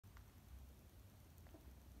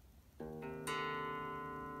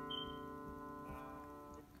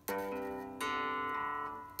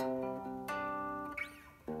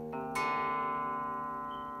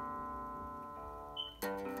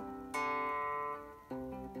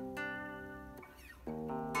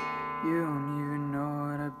You don't even know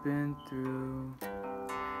what I've been through.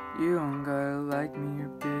 You don't gotta like me, your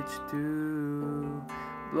bitch do.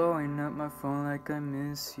 Blowing up my phone like I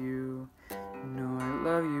miss you. You know I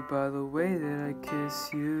love you by the way that I kiss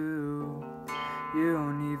you. You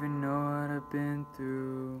don't even know what I've been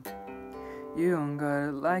through. You don't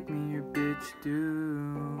gotta like me, your bitch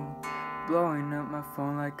do. Blowing up my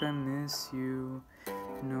phone like I miss you.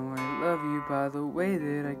 You know I love you by the way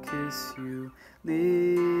that I kiss you.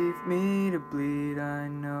 Leave me to bleed, I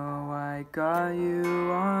know I got you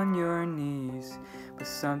on your knees, but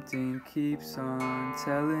something keeps on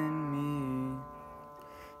telling me.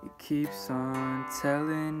 It keeps on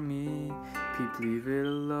telling me, Peep, leave it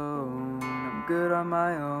alone. I'm good on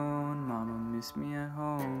my own. Mama miss me at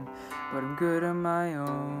home, but I'm good on my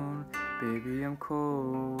own. Baby, I'm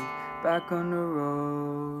cold, back on the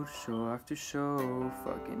road, show after show,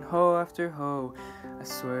 fucking hoe after hoe. I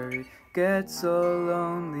swear it gets so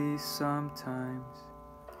lonely sometimes.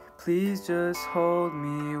 Please just hold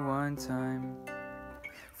me one time.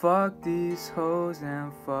 Fuck these hoes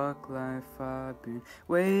and fuck life. I've been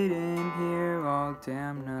waiting here all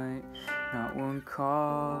damn night. Not one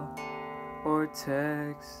call or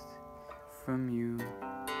text from you.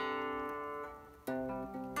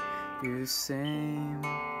 You're the same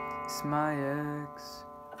as my ex.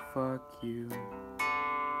 Fuck you.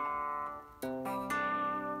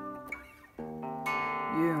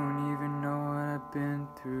 You don't even know what I've been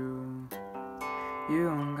through. You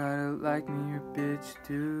don't gotta like me, your bitch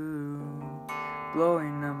do.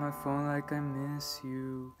 Blowing up my phone like I miss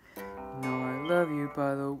you. You know I love you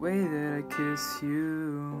by the way that I kiss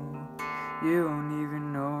you. You don't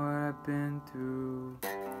even know what I've been through.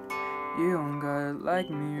 You don't gotta like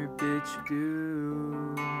me, your bitch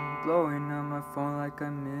do. Blowing up my phone like I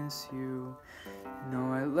miss you. You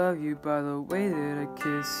know I love you by the way that I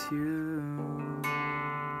kiss you.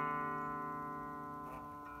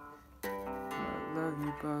 I love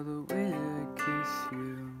you by the way that I kiss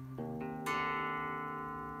you.